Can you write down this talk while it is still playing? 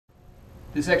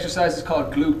This exercise is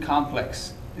called Glute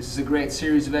Complex. This is a great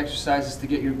series of exercises to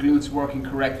get your glutes working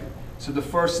correctly. So the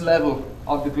first level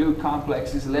of the Glute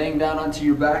Complex is laying down onto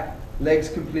your back, legs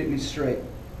completely straight.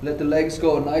 Let the legs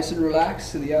go nice and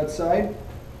relaxed to the outside.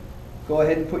 Go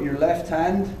ahead and put your left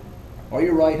hand, or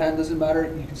your right hand, doesn't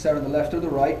matter, you can start on the left or the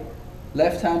right.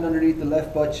 Left hand underneath the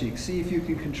left butt cheek. See if you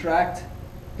can contract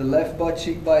the left butt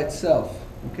cheek by itself.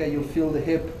 Okay, you'll feel the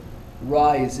hip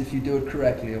rise if you do it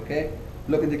correctly, okay?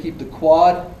 Looking to keep the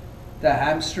quad, the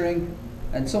hamstring,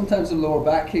 and sometimes the lower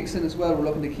back kicks in as well. We're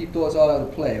looking to keep those all out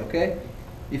of play, okay?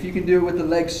 If you can do it with the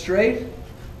legs straight,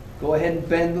 go ahead and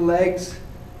bend the legs,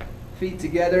 feet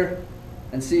together,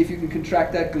 and see if you can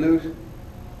contract that glute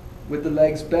with the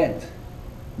legs bent.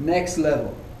 Next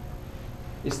level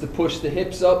is to push the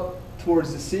hips up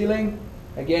towards the ceiling.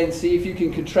 Again, see if you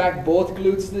can contract both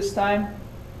glutes this time.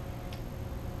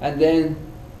 And then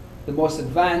the most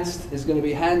advanced is going to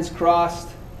be hands crossed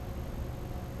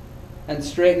and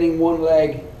straightening one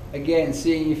leg. Again,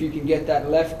 seeing if you can get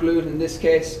that left glute, in this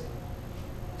case,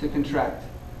 to contract.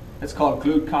 That's called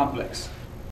Glute Complex.